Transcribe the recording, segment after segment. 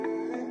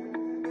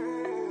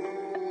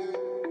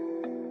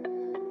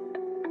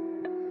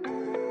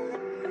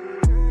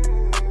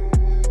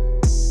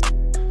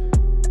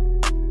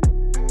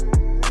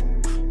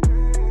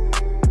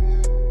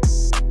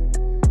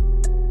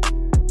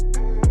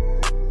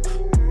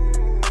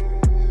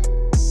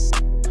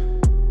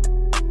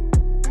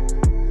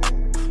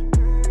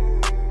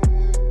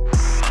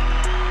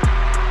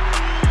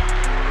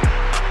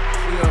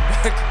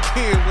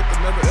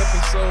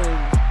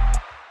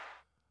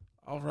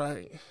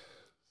right.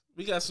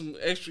 We got some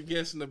extra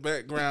guests in the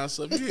background,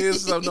 so if you hear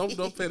something,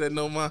 don't pay that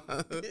no mind.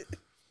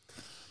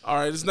 All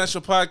right, it's Not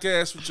Your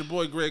Podcast with your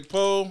boy Greg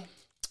Poe.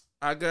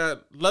 I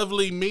got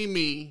lovely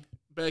Mimi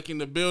back in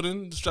the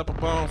building. Just drop a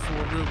bomb for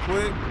her real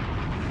quick.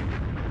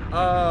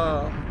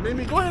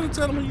 Mimi, go ahead and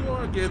tell them who you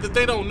are again. That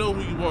they don't know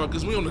who you are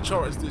because we on the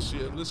charts this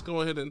year. Let's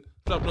go ahead and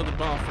drop another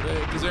bomb for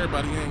that because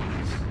everybody ain't.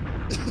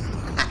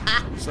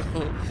 So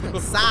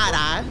side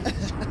eye.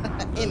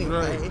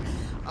 Anyway, right.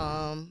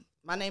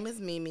 My name is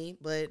Mimi,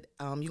 but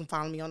you can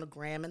follow me on the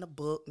gram and the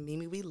book,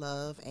 Mimi We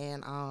Love.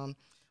 And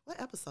what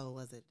episode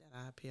was it that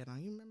I appeared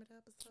on? You remember the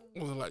episode?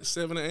 Was it like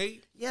 7 or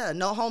 8? Yeah,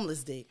 no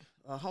homeless dick.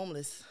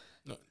 Homeless.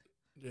 No,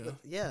 yeah.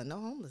 Yeah, no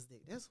homeless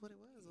dick. That's what it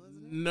was,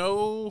 wasn't it?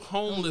 No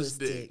homeless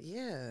dick.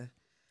 Yeah.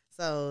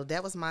 So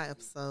that was my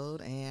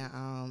episode,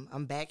 and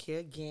I'm back here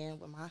again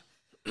with my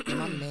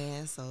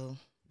man. So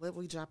what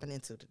we dropping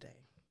into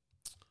today?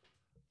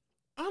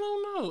 I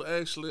don't know.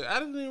 Actually, I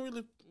didn't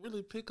even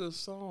really pick a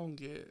song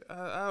yet.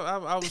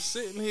 I was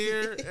sitting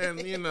here, and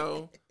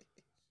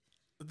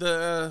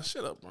the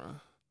shut up, bro.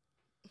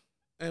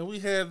 And we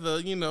had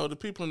the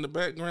people in the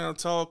background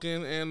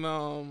talking, and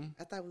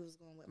I thought we was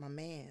going with my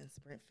man's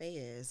Brent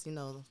Fayez.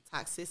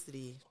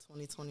 Toxicity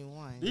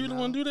 2021. You really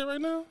want to do that right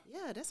now?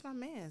 Yeah, that's my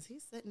man's.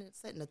 He's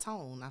setting the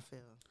tone. I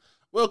feel.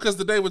 Well, because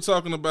today we're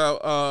talking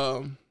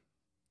about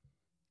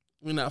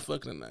we're not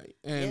fucking tonight,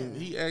 and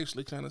he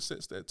actually kind of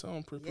sets that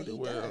tone pretty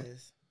well.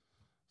 Does.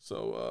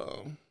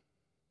 So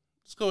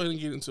let's go ahead and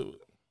get into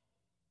it.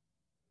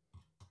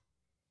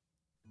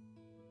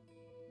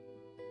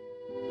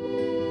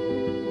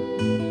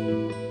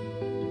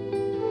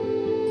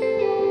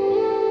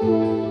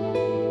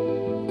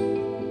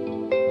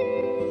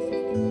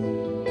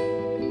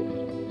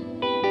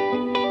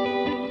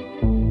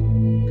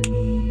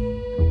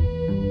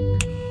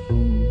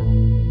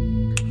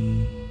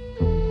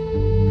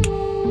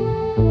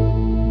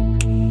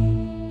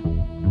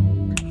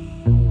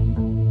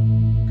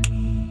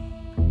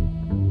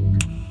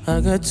 I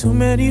got too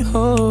many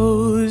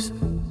hoes,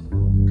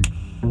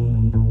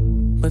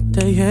 but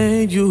they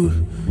ain't you.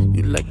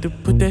 You like to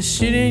put that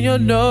shit in your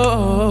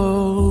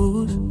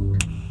nose,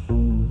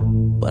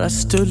 but I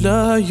still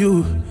love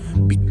you.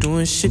 Be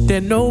doing shit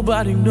that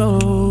nobody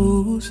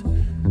knows.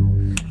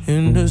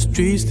 In the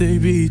streets they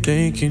be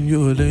thinking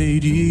you're a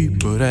lady,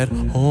 but at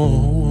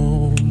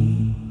home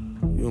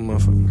you a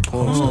motherfucking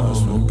porn star,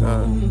 so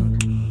God.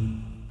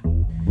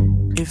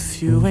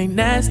 If you ain't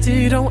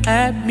nasty, don't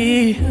at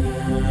me.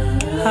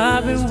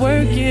 I've been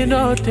working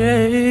all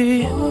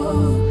day.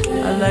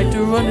 I like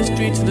to run the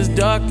streets till it's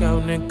dark out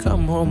and then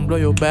come home, blow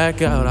your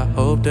back out. I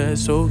hope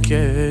that's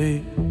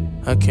okay.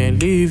 I can't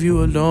leave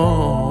you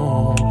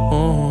alone.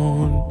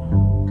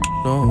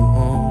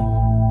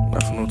 No,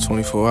 not for no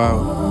 24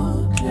 hours.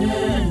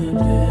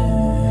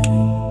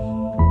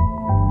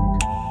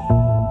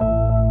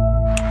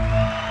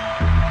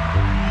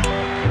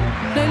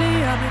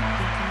 Lately I've been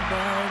thinking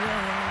about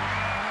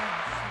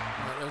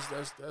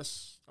it.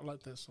 That's I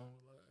like that song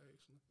a lot.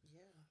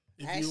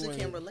 I actually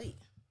can relate.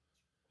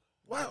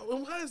 Wow,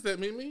 why is that,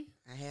 Mimi?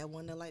 I had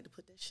one that like to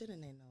put that shit in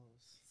their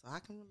nose, so I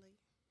can relate.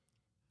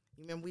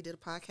 You remember we did a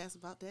podcast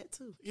about that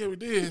too? Yeah, we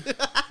did.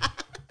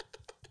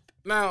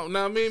 Now,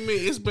 Mimi,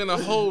 it's been a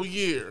whole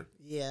year.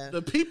 Yeah.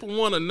 The people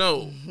want to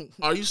know: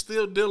 are you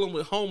still dealing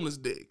with homeless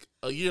dick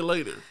a year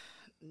later?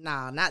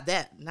 Nah, not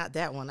that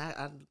one.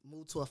 I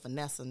moved to a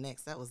finesse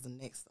next. That was the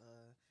next.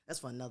 That's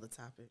for another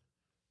topic.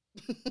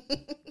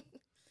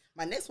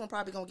 My next one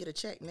probably gonna get a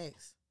check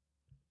next.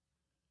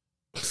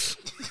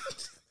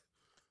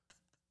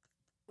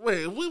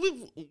 Wait,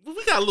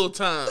 we got a little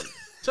time.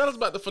 Tell us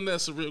about the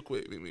finesse real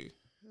quick, Mimi.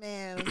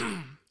 Man,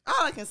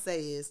 all I can say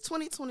is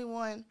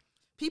 2021,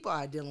 people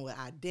are dealing with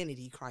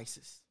identity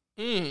crisis.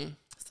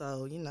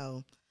 So,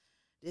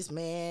 this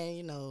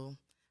man,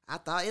 I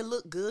thought it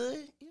looked good,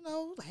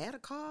 had a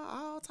car,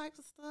 all types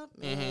of stuff.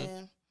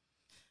 Man,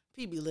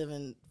 people be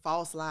living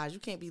false lives. You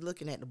can't be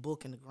looking at the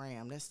book and the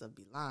gram. That stuff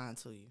be lying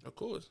to you. Of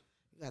course.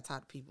 You got to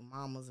talk to people,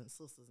 mamas and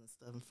sisters and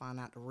stuff, and find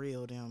out the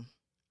real them.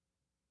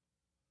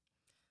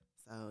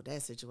 So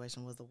that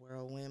situation was a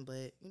whirlwind.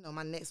 But,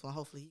 my next one,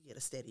 hopefully he get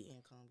a steady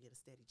income, get a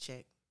steady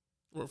check.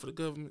 Work for the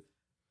government?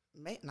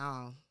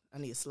 No, I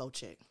need a slow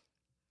check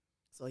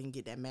so he can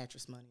get that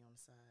mattress money on the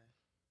side.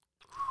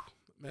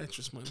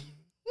 Mattress money?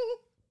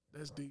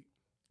 That's deep.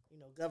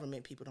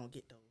 Government people don't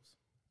get those.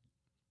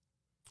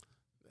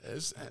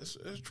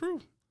 That's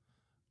true.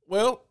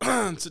 Well,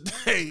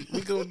 today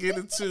we're going to get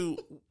into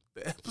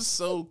the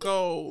episode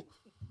called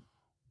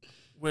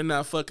We're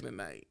Not Fucking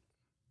Tonight.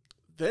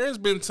 There's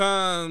been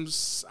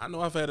times, I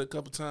know I've had a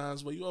couple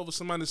times, where you over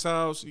somebody's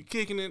house, you're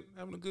kicking it,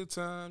 having a good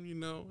time,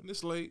 and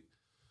it's late.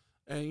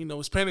 And,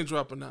 it's panty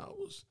dropping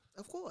hours.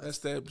 Of course. That's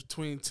that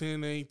between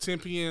 10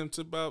 p.m.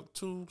 to about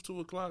 2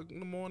 o'clock in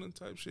the morning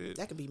type shit.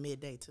 That could be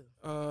midday, too.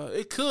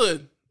 It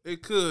could,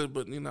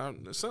 but,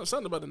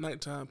 something about the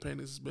nighttime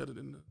panties is better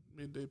than the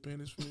midday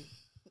panties for me.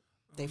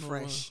 They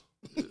fresh.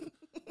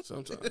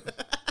 Sometimes.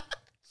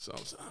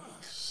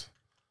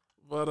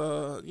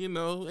 But you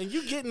know, and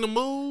you get in the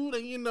mood,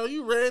 and you know,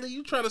 you ready.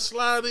 You try to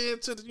slide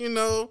into the, you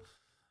know,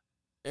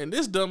 and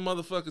this dumb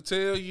motherfucker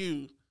tell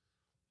you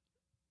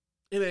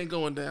it ain't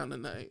going down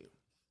tonight.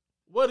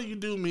 What do you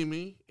do,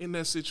 Mimi, in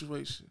that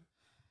situation?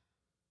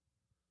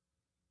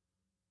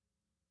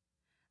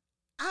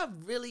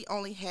 I've really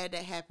only had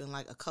that happen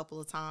like a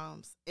couple of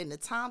times. And the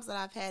times that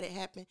I've had it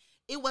happen,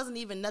 it wasn't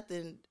even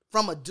nothing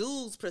from a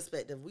dude's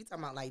perspective. We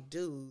talking about like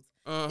dudes.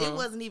 It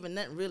wasn't even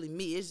nothing really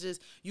me. It's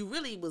just you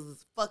really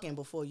was fucking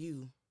before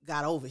you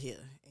got over here.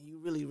 And you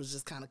really was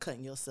just kind of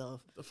cutting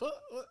yourself. The fuck?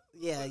 What?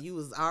 Yeah, you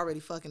was already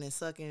fucking and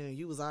sucking and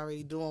you was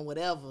already doing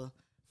whatever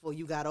before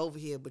you got over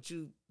here. But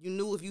you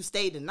knew if you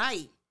stayed the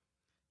night,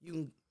 you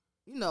can,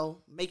 you know,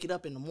 make it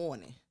up in the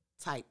morning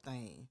type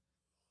thing.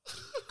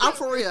 I'm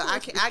for real. I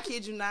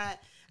kid you not.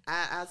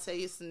 I'll tell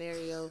you a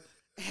scenario.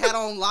 Had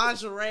on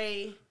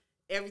lingerie,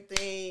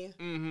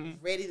 everything,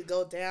 ready to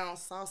go down,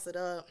 sauce it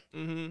up.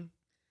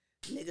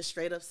 Nigga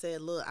straight up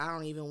said, look, I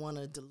don't even want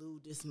to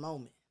delude this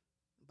moment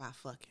by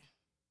fucking.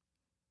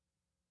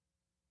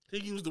 He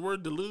used the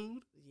word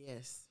delude?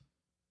 Yes.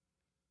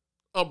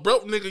 A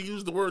broke nigga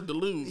used the word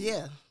delude.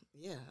 Yeah.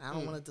 I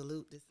don't want to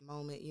dilute this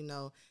moment. You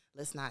know,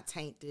 let's not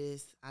taint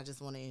this. I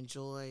just want to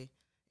enjoy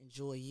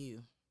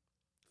you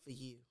for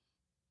you.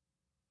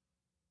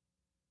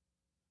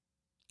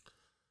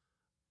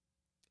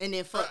 And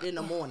then fucked in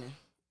the morning.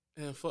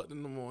 And fucked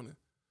in the morning.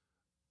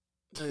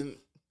 And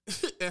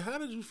and how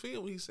did you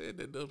feel when he said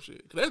that dumb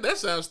shit? That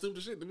sounds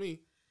stupid shit to me.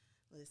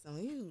 Listen,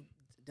 when you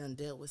done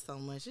dealt with so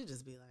much, you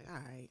just be like, all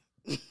right.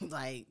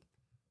 Like,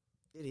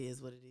 it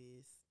is what it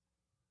is.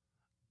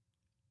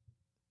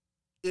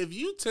 If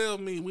you tell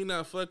me we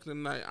not fucking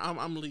tonight,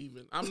 I'm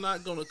leaving. I'm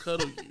not gonna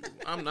cuddle you.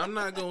 I'm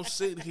not gonna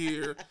sit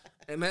here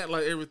and act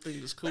like everything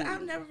is cool. But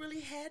I've never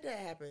really had that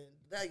happen.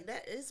 Like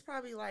that, it's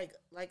probably like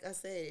I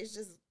said, it's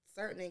just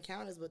certain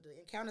encounters. But the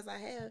encounters I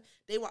have,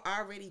 they were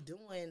already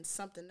doing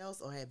something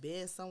else, or had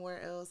been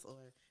somewhere else, or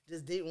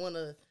just didn't want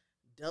to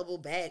double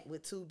back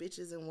with two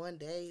bitches in one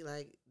day,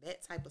 like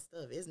that type of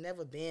stuff. It's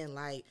never been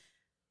like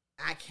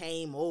I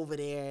came over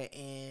there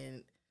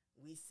and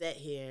we sat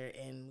here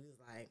and we was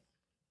like,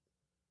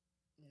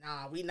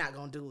 nah, we not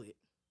gonna do it.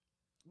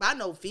 But I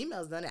know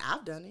females done it.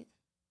 I've done it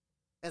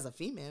as a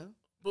female.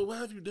 But what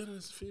have you done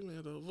as a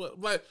female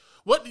though?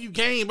 What do you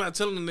gain by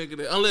telling a nigga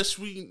that unless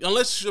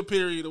it's your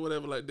period or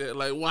whatever like that?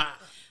 Like why?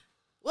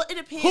 Well, it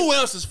depends. Who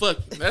else is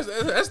fucking?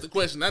 That's the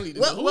question I need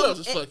to know. Who else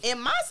is fucking? In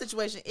my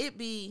situation, it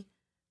be,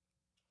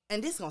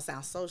 and this gonna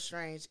sound so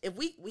strange. If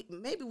we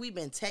maybe we've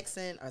been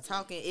texting or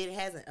talking, it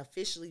hasn't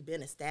officially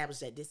been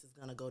established that this is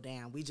gonna go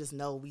down. We just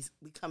know we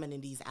coming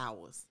in these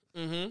hours,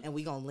 and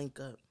we gonna link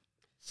up.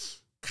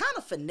 Kind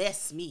of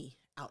finesse me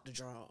out the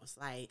drawers.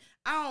 Like,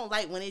 I don't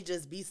like when it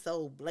just be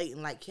so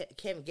blatant. Like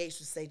Kevin Gates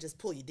would say, just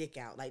pull your dick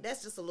out. Like,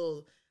 that's just a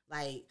little,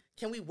 like,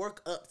 can we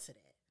work up to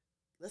that?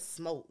 Let's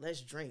smoke.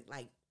 Let's drink.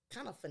 Like,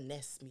 kind of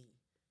finesse me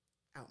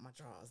out my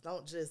drawers.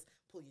 Don't just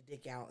pull your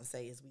dick out and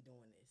say, is we doing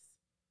this?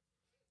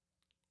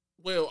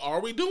 Well, are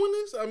we doing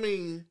this? I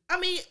mean,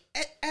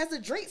 as the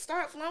drinks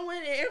start flowing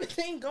and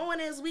everything going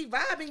as we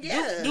vibing,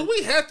 yeah. Do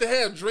we have to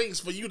have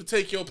drinks for you to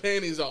take your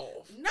panties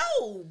off?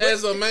 No.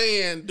 As a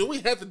man, do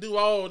we have to do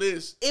all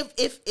this?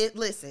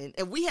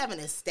 If we haven't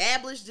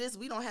established this,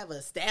 we don't have an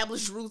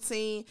established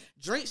routine.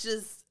 Drinks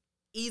just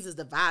eases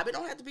the vibe. It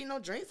don't have to be no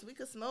drinks. We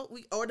could smoke.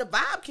 Or the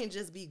vibe can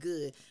just be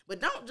good. But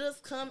don't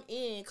just come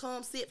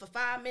sit for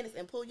 5 minutes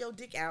and pull your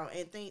dick out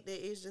and think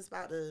that it's just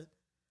about to.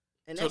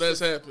 And that's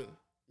happened.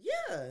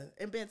 Yeah,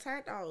 and been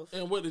turned off.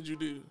 And what did you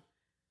do?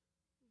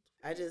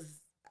 I just.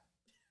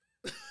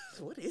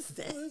 What is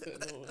that?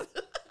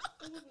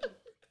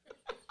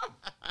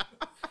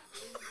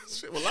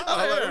 Shit, well,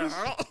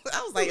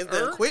 I was like, is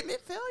the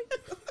equipment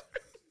failure?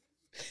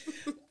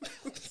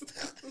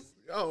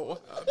 Oh,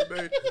 wow,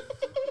 today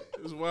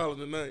it was wild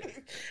tonight.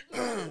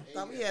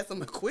 Thought we had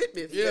some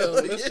equipment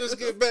failure. Let's just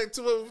get back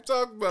to what we're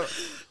talking about.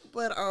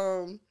 But,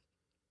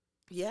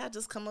 yeah, I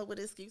just come up with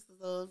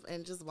excuses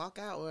and just walk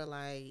out, or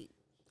like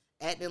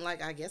acting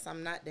like I guess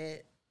I'm not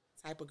that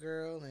type of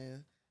girl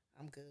and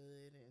I'm good.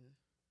 And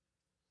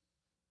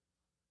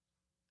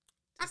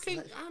I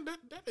can't.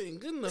 That ain't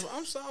good enough.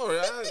 I'm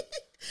sorry.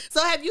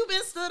 So have you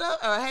been stood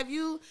up, or have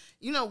you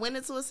went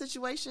into a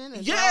situation?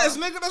 And yes,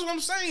 nigga. That's what I'm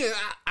saying.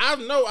 I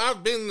know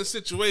I've been in a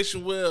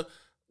situation where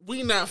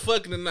we not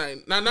fucking tonight.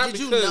 Now, not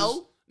Did because, you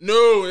know?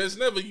 No, it's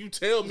never. You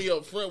tell me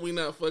up front we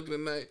not fucking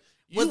tonight.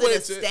 Was it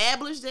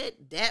established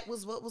that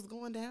was what was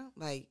going down?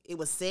 Like, it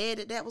was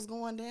said that was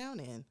going down,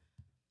 and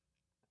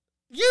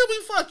yeah,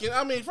 we fucking.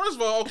 I mean, first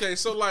of all, okay,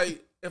 so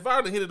like, if I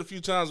already hit it a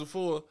few times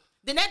before,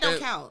 then that don't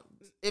count.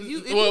 If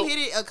you hit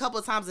it a couple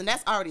of times, and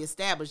that's already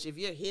established. If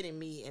you're hitting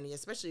me, and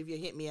especially if you're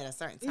hitting me at a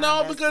certain time,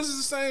 no, because it's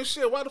the same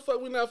shit. Why the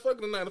fuck we not fucking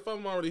tonight if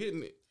I'm already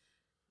hitting it?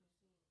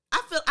 I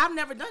feel I've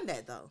never done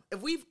that though.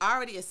 If we've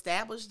already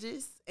established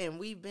this and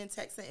we've been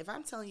texting, if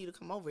I'm telling you to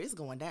come over, it's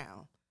going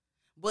down.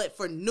 But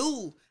for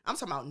I'm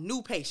talking about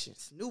new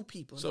patients, new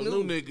people. So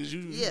new niggas,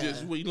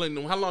 you letting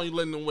them. How long you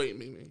letting them wait,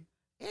 Mimi?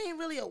 it ain't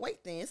really a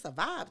weight thing. It's a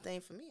vibe thing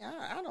for me.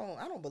 I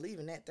don't believe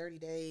in that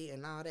 30-day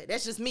and all that.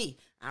 That's just me.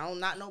 I don't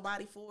knock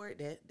nobody for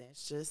it.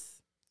 That's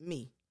just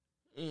me.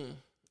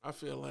 I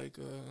feel like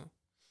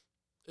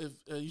if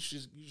you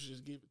should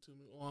just give it to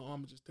me, or I'm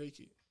gonna just take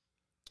it.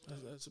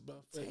 That's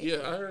about fair. Yeah,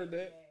 I heard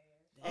that.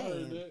 Damn, I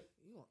heard that.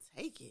 You gonna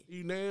take it?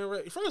 You damn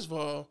right. First of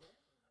all,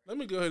 let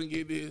me go ahead and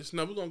get this.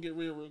 No, we're gonna get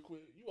real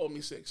quick. You owe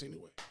me sex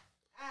anyway.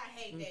 I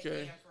hate that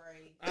damn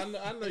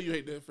phrase. I know you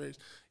hate that phrase.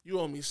 You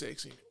owe me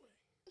sex anyway.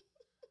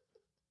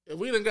 If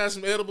we done got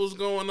some edibles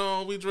going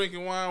on, we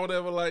drinking wine,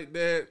 whatever like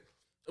that.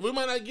 If we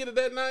might not get it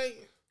that night,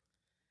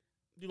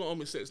 you gonna owe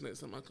me sex next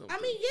time I come.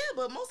 I mean, yeah,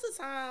 but most of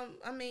the time,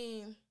 I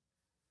mean,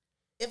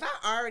 if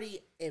I already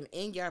am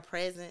in your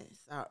presence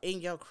or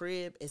in your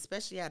crib,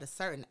 especially at a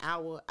certain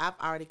hour, I've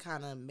already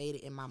kind of made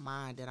it in my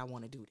mind that I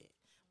want to do that.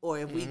 Or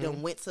if we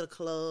done went to the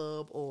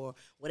club or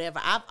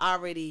whatever, I've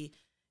already,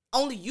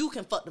 only you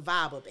can fuck the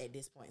vibe up at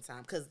this point in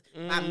time. Because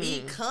by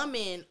me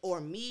coming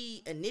or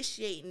me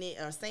initiating it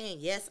or saying,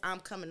 yes, I'm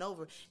coming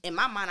over, in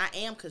my mind, I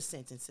am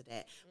consenting to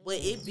that. But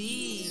it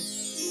be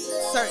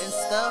certain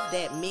stuff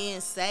that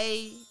men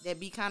say that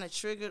be kind of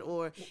triggered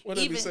or what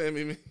they be saying,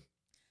 Mimi?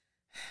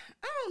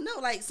 I don't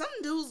know. Like, some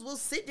dudes will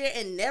sit there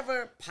and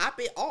never pop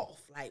it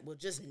off. Like, will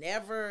just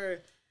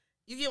never...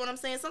 You get what I'm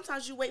saying?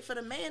 Sometimes you wait for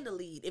the man to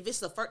lead. If it's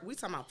the first... We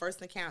talking about first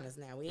encounters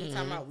now. We ain't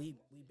talking about we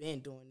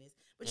been doing this.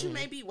 But you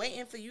may be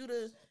waiting for you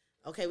to...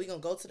 Okay, we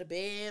going to go to the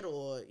bed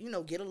or, you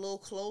know, get a little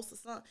close or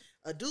something.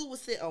 A dude will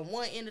sit on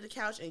one end of the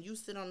couch and you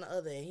sit on the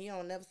other. And he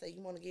don't never say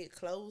you want to get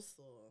close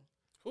or...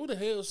 Who the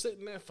hell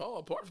sitting that far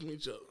apart from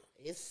each other?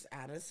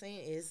 I done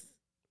seen it's...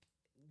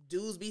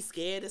 Dudes be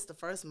scared. It's the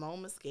first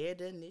moment. Scared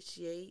to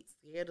initiate.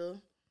 Scared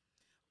to...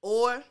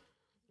 Or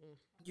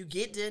you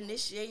get to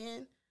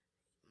initiating,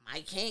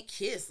 Mike can't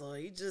kiss, or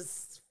you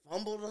just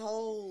fumble the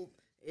whole...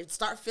 It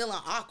start feeling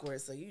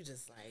awkward, so you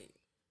just like...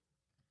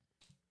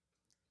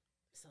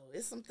 So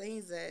it's some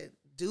things that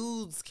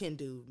dudes can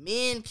do.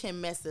 Men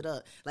can mess it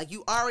up. Like,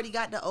 you already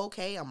got the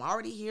okay, I'm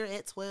already here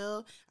at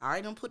 12. I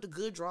already done put the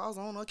good drawers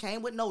on or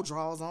came with no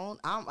drawers on.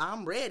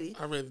 I'm ready.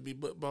 I'd rather be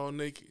butt ball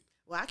naked.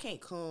 Well, I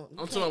can't come.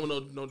 I'm talking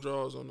about no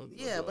drawers on.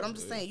 Yeah, but I'm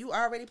just saying, you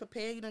already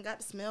prepared. You done got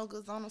the smell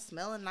goods on. I'm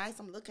smelling nice.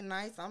 I'm looking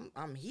nice.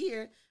 I'm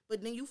here.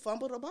 But then you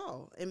fumble the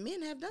ball. And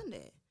men have done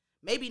that.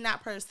 Maybe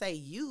not per se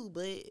you,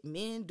 but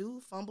men do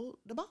fumble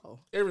the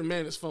ball. Every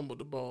man has fumbled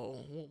the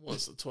ball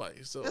once or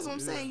twice. So that's what I'm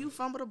saying. You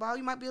fumble the ball.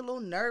 You might be a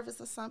little nervous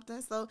or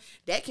something. So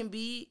that can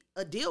be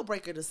a deal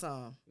breaker to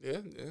some. Yeah.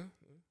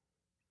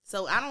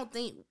 So I don't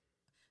think...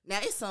 Now,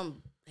 it's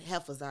some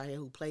heifers out here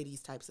who play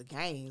these types of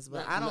games,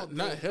 but I don't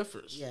not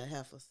heifers. Yeah,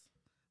 heifers.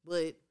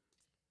 But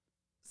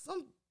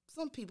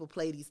some people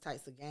play these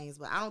types of games,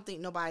 but I don't think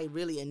nobody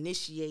really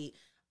initiate,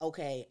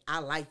 okay, I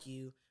like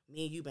you.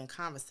 Me and you been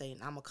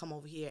conversating. I'm going to come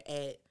over here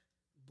at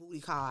booty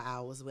call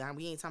hours. We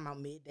ain't talking about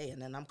midday,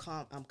 and then I'm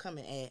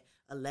coming at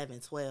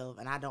 11, 12,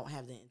 and I don't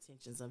have the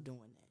intentions of doing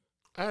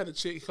that. I had a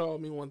chick call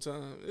me one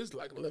time. It's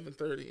like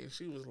 11:30, and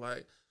she was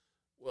like,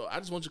 well, I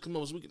just want you to come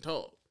over so we can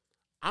talk.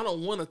 I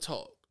don't want to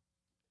talk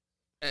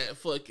at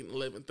fucking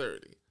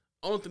 11:30.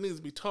 Only thing needs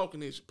to be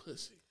talking is your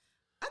pussy.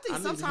 I think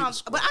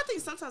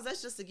sometimes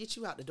that's just to get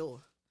you out the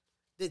door.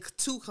 The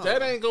two come.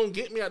 That ain't gonna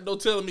get me out the door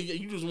telling me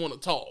you just want to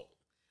talk.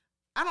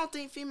 I don't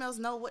think females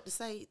know what to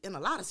say in a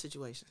lot of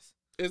situations.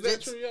 Is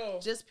that true,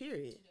 y'all? Just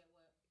period.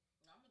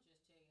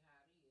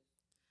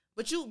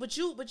 But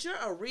you're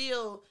a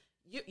real.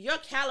 Your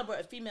caliber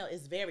of female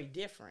is very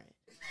different.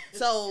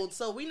 So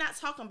we're not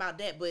talking about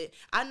that. But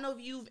I know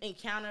you've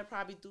encountered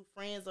probably through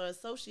friends or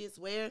associates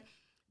where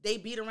they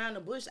beat around the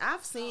bush.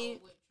 I've seen,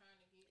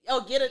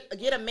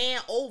 get a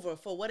man over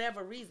for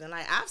whatever reason.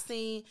 Like, I've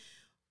seen,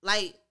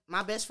 like,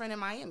 my best friend in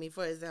Miami,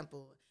 for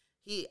example.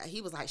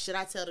 He was like, should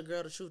I tell the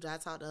girl the truth? Did I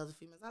talk to other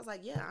females? I was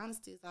like, yeah,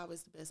 honesty is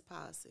always the best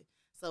policy.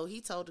 So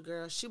he told the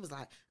girl, she was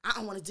like, I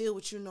don't want to deal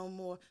with you no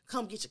more.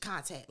 Come get your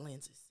contact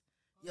lenses.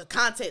 Your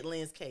contact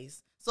lens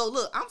case. So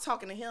look, I'm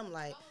talking to him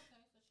like,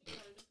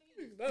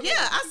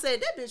 yeah, I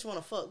said, that bitch want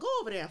to fuck. Go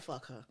over there and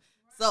fuck her.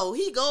 So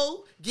he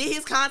go get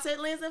his contact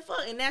lens and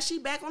fuck. And now she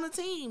back on the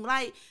team.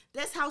 Like,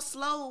 that's how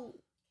slow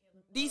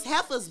these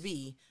heifers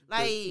be.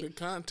 Like, the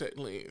contact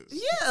lens.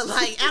 Yeah,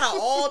 like, out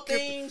of all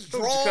things,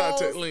 drawers.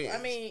 Contact lens. I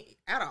mean,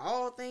 out of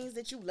all things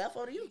that you left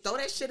over, you throw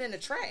that shit in the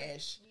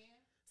trash.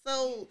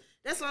 So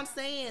that's what I'm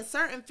saying.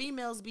 Certain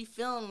females be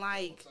feeling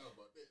like.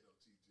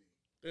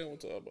 They don't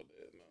talk about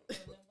that.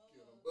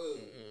 No.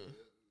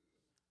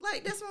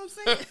 Like, that's what I'm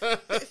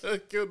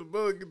saying. Kill the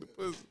bug, get the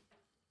pussy.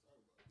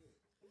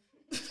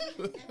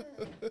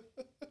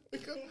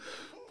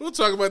 We'll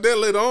talk about that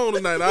later on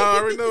tonight. I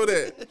already know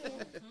that.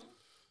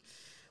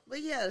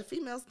 But yeah, the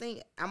females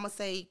think, I'm going to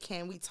say,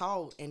 can we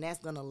talk? And that's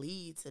going to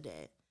lead to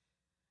that.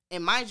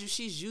 And mind you,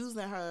 she's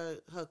using her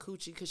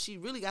coochie because she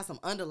really got some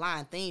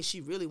underlying things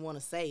she really want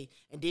to say.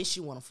 And then she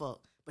want to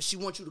fuck. But she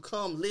wants you to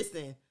come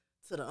listen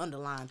to the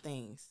underlying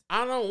things.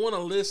 I don't want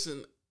to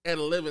listen at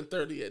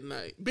 11:30 at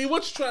night. B,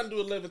 what you trying to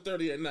do at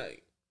 11:30 at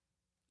night?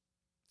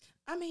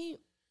 I mean,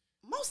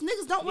 most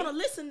niggas don't want to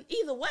listen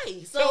either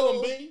way. So tell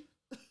them, B.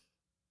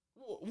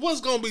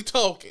 what's gonna be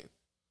talking?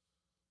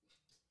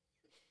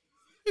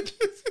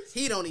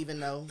 He don't even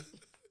know.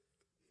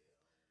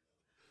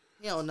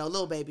 He don't know.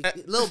 Little baby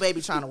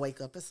trying to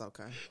wake up. It's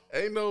okay.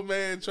 Ain't no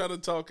man trying to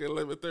talk at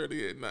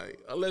 11:30 at night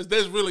unless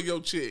that's really your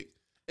chick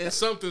and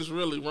something's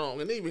really wrong.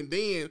 And even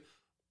then,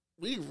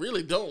 we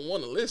really don't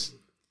want to listen.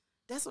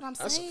 That's what I'm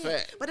saying. That's a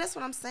fact. But that's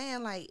what I'm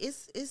saying. Like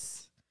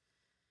it's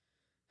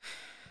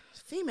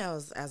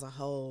females as a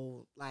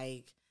whole.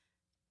 Like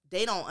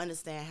they don't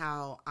understand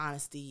how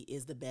honesty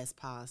is the best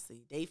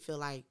policy. They feel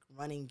like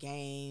running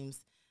games,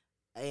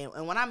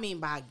 and what I mean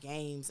by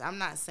games, I'm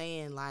not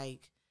saying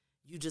like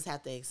you just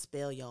have to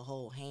expel your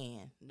whole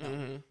hand. No.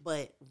 Mm-hmm.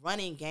 But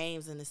running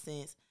games in the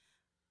sense,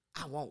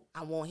 I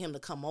want him to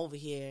come over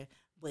here,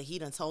 but he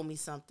done told me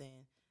something,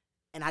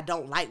 and I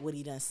don't like what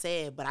he done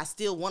said, but I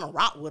still want to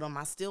rock with him.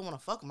 I still want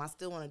to fuck him. I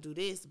still want to do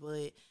this,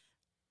 but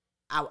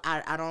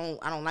I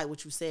don't like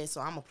what you said,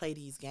 so I'm going to play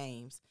these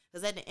games.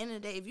 Because at the end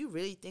of the day, if you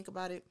really think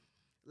about it,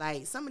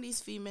 like some of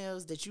these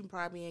females that you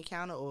probably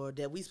encounter or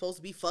that we supposed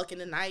to be fucking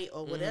tonight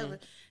or whatever,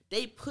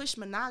 they push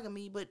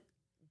monogamy, but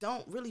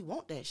don't really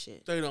want that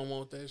shit. They don't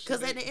want that shit.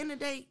 Because at the end of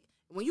the day,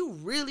 when you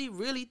really,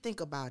 really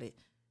think about it,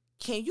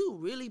 can you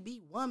really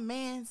be one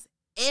man's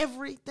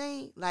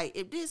everything? Like,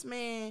 if this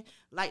man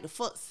like to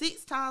fuck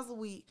 6 times a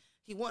week,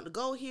 he want to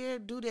go here,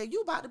 do that, you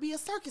about to be a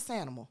circus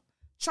animal.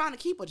 Trying to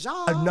keep a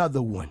job.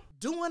 Another one.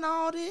 Doing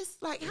all this.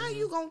 Like, how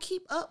you going to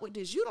keep up with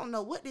this? You don't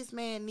know what this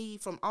man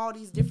need from all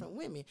these different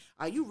women.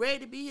 Are you ready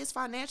to be his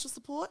financial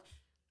support?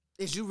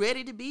 Is you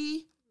ready to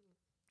be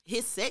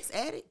his sex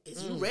addict?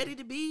 Is you ready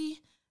to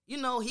be... You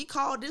know, he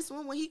called this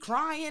one when he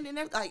crying and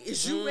everything. Like,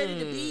 is you ready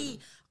to be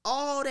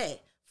all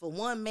that for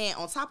one man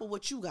on top of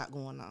what you got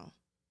going on?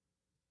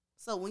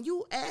 So when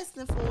you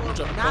asking for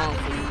monogamy,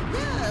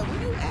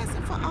 when you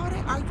asking for all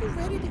that, are you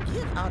ready to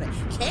give all that?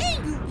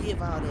 Can you give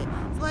all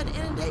that? So at the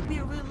end of the day, be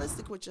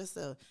realistic with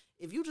yourself.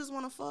 If you just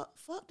want to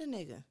fuck the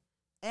nigga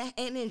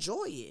and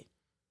enjoy it.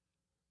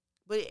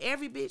 But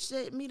every bitch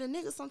that meet a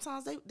nigga,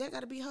 sometimes they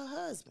got to be her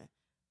husband.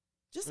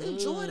 Just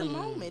enjoy the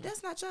moment.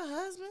 That's not your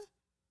husband.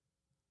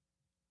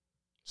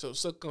 So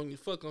fuck on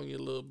you a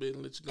little bit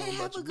and let you go and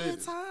about have your a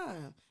business. good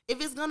time. If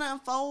it's gonna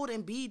unfold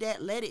and be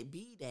that, let it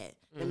be that.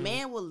 The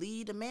man will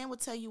lead. The man will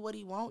tell you what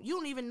he want. You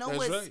don't even know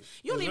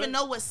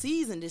know what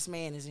season this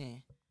man is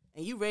in,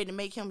 and you ready to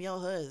make him your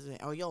husband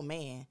or your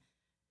man.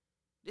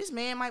 This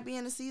man might be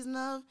in the season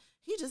of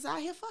he just out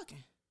here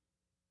fucking.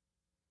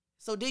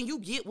 So then you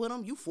get with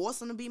him, you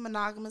force him to be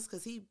monogamous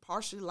because he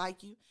partially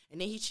like you, and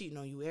then he cheating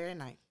on you every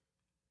night,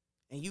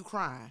 and you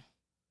crying,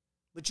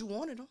 but you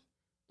wanted him.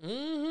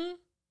 Mm-hmm.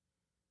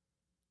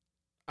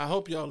 I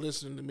hope y'all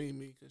listening to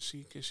Mimi because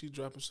she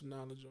dropping some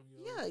knowledge on you.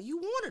 Yeah, you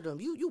wanted him.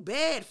 You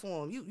bad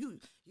for him.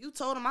 You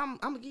told him I'm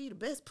gonna give you the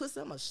best pussy.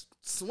 I'm gonna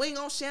swing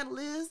on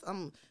chandeliers.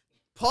 I'm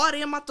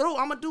party in my throat.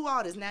 I'm gonna do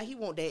all this. Now he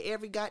want that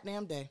every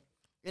goddamn day.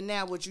 And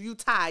now what you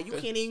tired? You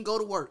can't even go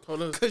to work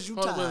because you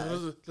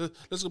tired.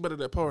 Let's go back to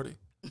that party.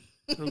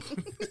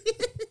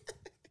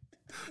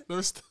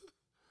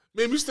 Mimi,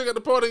 you still got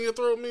the party in your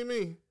throat,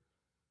 Mimi?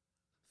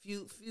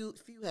 Few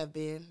have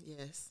been,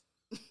 yes.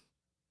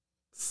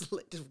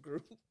 Selective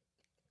group.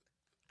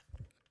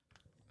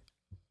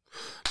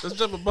 Let's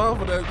jump a bomb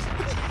for that.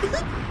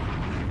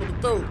 For the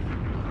throat.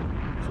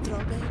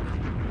 Throat baby.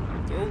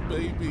 Throat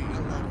baby. I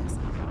love that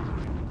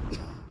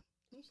song.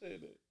 Who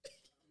said that?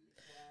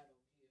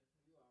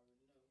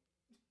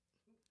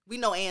 We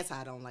know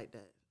Anti don't like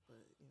that, but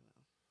you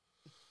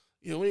know.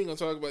 Yeah, we ain't gonna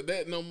talk about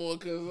that no more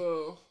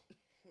because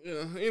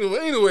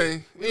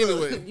Anyway.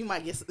 You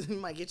might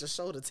get your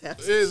shoulder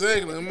tapped.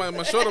 Exactly.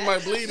 My shoulder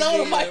might bleed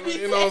again.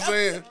 You know what I'm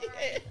saying?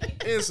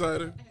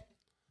 Insider.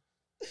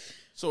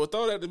 So with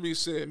all that to be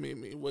said,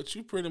 Mimi, what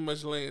you pretty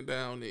much laying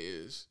down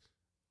is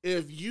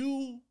first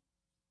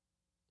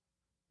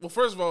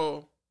of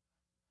all,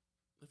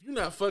 if you're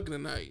not fucking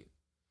tonight,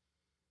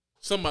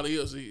 somebody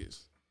else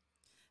is.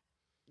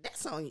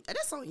 That's on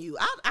you.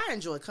 I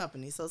enjoy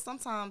company. So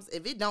sometimes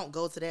if it don't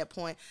go to that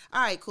point,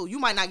 all right, cool. You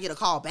might not get a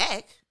call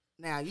back.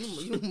 Now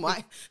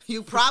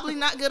you probably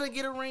not gonna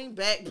get a ring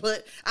back,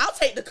 but I'll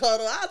take the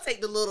cuddle. I'll take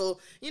the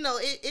little,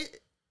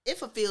 it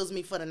fulfills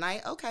me for the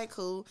night. Okay,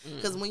 cool.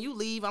 Because when you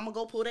leave, I'm gonna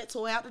go pull that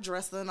toy out the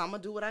dresser and I'm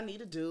gonna do what I need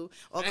to do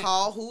or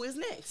call who is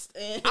next.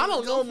 And I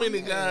don't know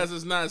many guys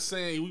that's not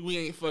saying we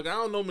ain't fucking. I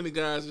don't know many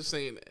guys that's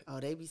saying that. Oh,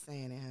 they be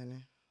saying it,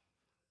 honey.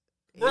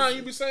 Brian,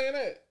 you be saying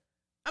that?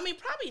 I mean,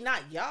 probably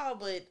not y'all,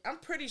 but I'm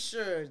pretty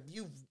sure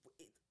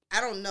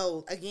I don't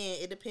know. Again,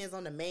 it depends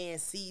on the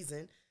man's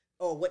season.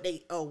 Or what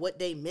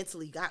they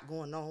mentally got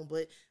going on,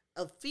 but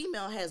a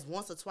female has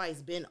once or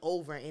twice been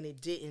over and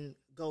it didn't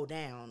go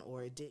down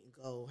or it didn't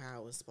go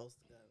how it was supposed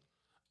to go.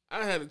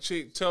 I had a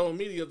chick tell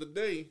me the other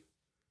day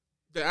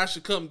that I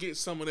should come get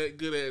some of that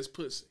good ass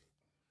pussy.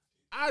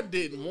 I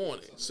didn't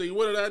want it. See,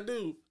 what did I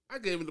do? I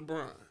gave it to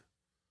Brian.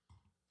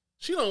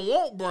 She don't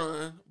want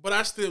Brian,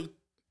 but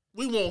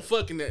we won't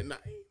fucking that night.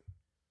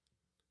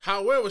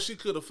 However, she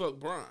could have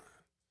fucked Brian.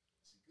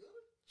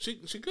 She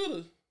could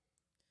have.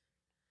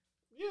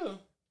 Yeah.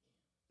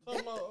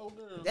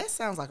 That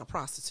sounds like a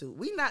prostitute.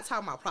 We not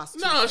talking about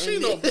prostitute. No, she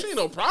ain't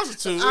no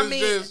prostitute. I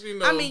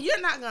mean,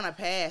 you're not gonna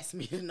pass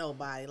me to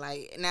nobody.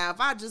 Like now,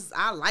 if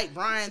I like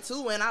Brian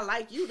too, and I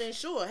like you, then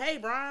sure. Hey,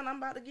 Brian, I'm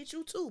about to get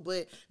you too.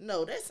 But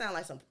no, that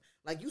sounds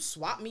like you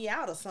swapped me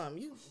out or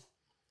something.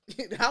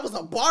 I was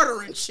a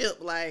bartering chip.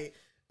 Like,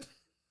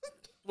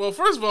 well,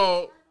 first of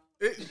all,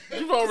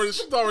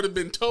 she's already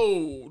been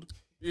told.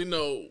 We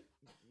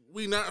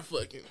not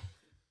fucking.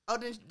 Oh,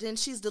 then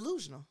she's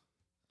delusional.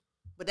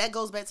 But that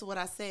goes back to what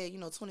I said.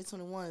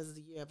 2021 is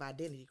the year of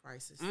identity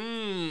crisis.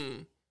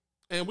 And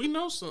we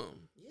know some.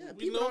 Yeah,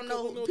 people don't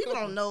know. People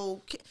don't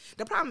know.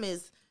 The problem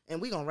is, and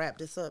we're going to wrap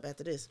this up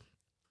after this.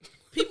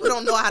 People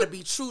don't know how to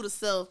be true to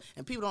self,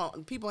 and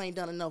people ain't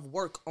done enough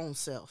work on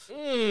self.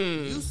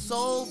 You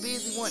so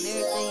busy wanting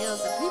everything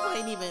else, and people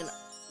ain't even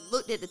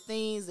looked at the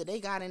things that they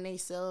got in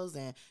themselves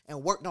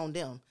and worked on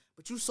them.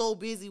 But you so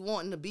busy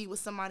wanting to be with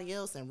somebody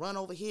else and run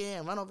over here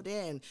and run over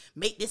there and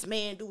make this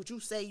man do what you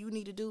say you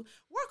need to do.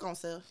 Work on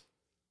self.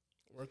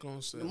 Work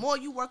on self. The more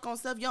you work on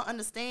self, you'll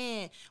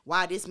understand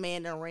why this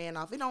man done ran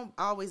off. It don't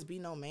always be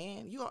no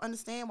man. You don't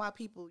understand why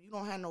you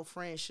don't have no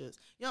friendships.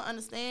 You don't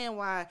understand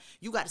why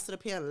you got to sit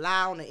up here and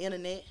lie on the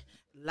internet,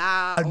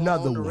 lie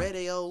on the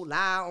radio,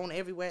 lie on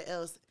everywhere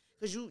else.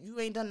 Because you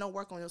ain't done no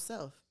work on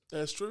yourself.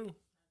 That's true.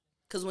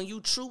 Because when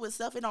you true with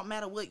self, it don't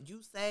matter what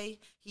you say,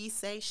 he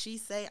say, she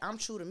say, I'm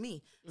true to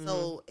me. Mm-hmm.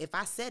 So if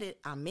I said it,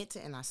 I meant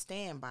it and I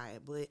stand by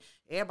it. But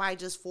everybody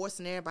just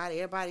forcing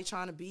everybody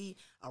trying to be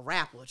a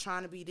rapper,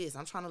 trying to be this.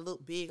 I'm trying to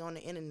look big on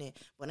the internet,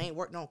 but ain't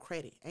worked on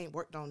credit, ain't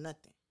worked on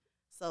nothing.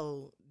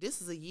 So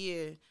this is a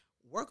year,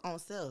 work on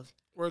self.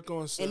 Work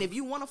on self. And if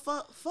you want to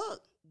fuck,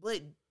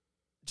 but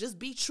just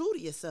be true to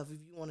yourself if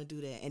you want to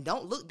do that. And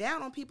don't look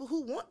down on people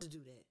who want to do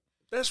that.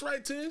 That's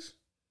right, Tish.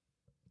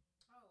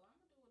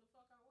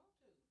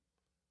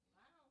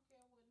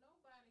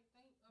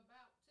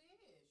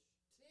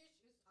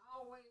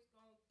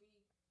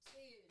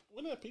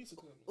 When that pizza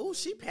coming? Oh,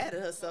 she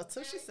patted herself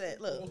too. She said,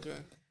 "Look, okay,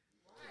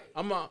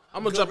 I'm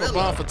gonna drop a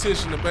bomb for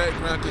Tish in the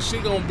background because she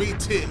gonna be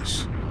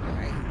Tish."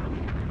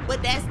 Right.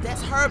 But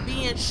that's her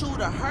being true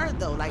to her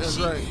though. Like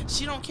that's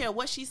she don't care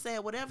what she said,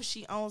 whatever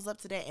she owns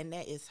up to that, and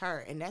that is her,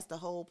 and that's the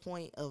whole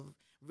point of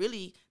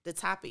really the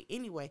topic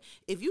anyway.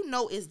 If you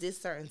know it's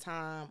this certain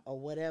time or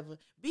whatever,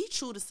 be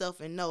true to self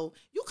and know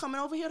you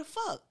coming over here to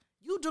fuck.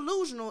 You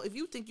delusional if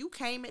you think you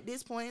came at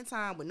this point in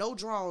time with no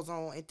drawers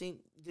on and think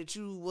that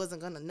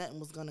nothing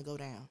was gonna go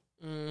down.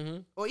 Mm-hmm.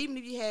 Or even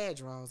if you had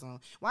drawers on,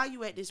 why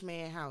you at this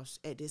man's house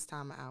at this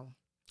time of hour?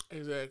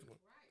 Exactly.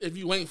 If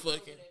you ain't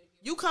fucking,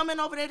 you coming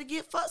over there to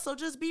get fucked, so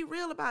just be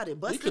real about it.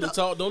 We could have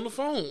talked on the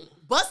phone.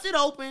 Bust it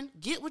open,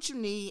 get what you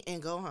need,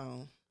 and go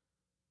home.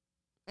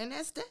 And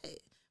that's that.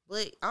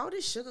 But all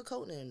this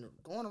sugarcoating and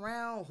going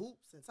around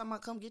hoops and talking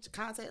about come get your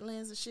contact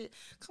lens and shit.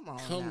 Come on,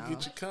 come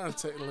get your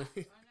contact lens.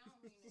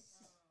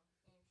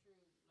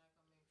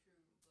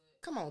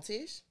 Come on,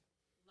 Tish.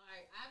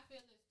 Like, I feel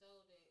as though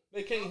that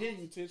they can't hear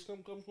you, Tish.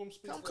 Come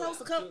speak. Come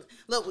closer. Come.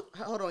 Look,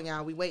 hold on,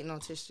 y'all. We waiting on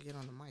Tish to get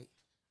on the mic.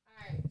 All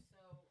right,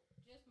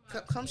 so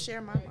just come share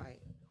my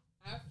mic.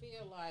 I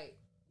feel like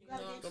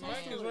the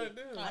mic is right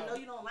there. I know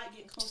you don't like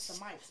getting close to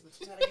mics, but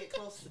you gotta get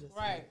close to this.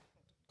 Right.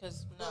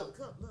 Because look,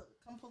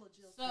 come pull a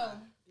Jill. So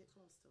get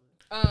close to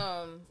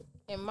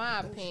it. In my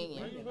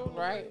opinion,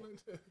 right?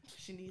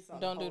 She needs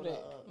something. Don't do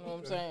that. You know what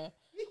I'm saying?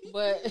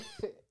 But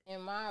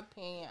in my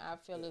opinion, I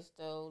feel as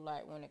though,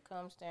 like, when it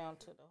comes down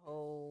to the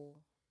whole,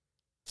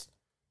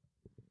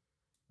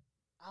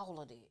 all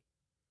of it,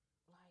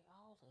 like,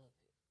 all of it.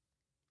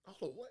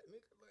 All of what,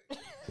 nigga?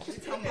 Like, we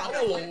talking about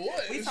all of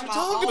what? We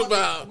talking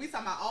about? We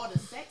talking about all the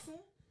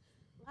sexing?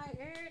 Like,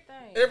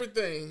 everything.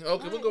 Everything.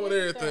 Okay, like we'll go with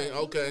everything.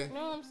 Okay. You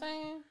know what I'm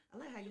saying? I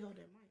like how you hold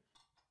that mic.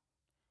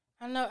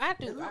 I know, I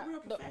do. It look real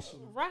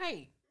professional.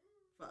 Right.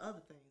 For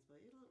other things, but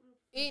it look real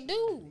professional. It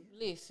do.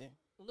 Listen,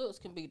 looks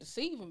can be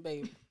deceiving,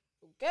 baby.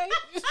 Okay?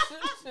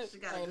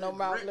 Ain't no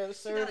mouth letter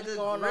surgery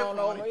going on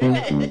over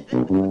here.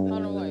 Hold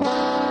on, wait.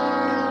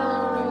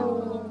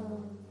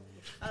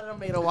 I done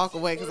made her walk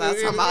away because I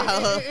was talking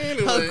about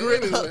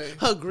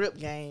her grip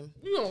game.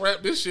 You gonna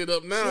wrap this shit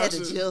up now? She had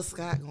the Jill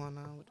Scott going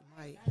on with the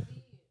mic.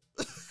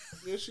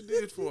 Yeah, she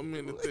did for a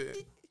minute there.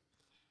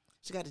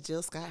 She got the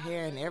Jill Scott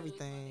hair and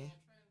everything.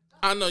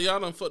 I know y'all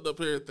done fucked up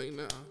everything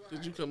now.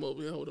 Did you come over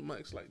here and hold the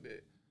mics like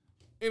that?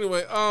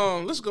 Anyway,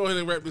 let's go ahead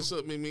and wrap this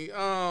up, Mimi. You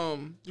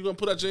gonna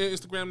put out your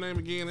Instagram name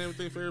again and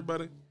everything for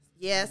everybody?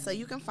 Yeah, so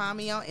you can find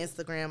me on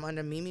Instagram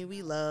under Mimi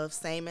We Love,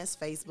 same as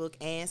Facebook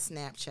and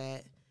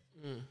Snapchat.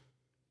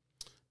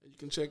 You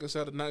can check us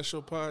out at Night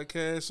Show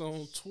Podcast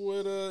on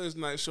Twitter. It's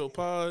Night Show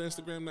Pod,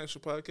 Instagram Night Show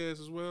Podcast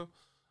as well.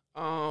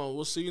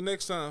 We'll see you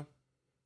next time.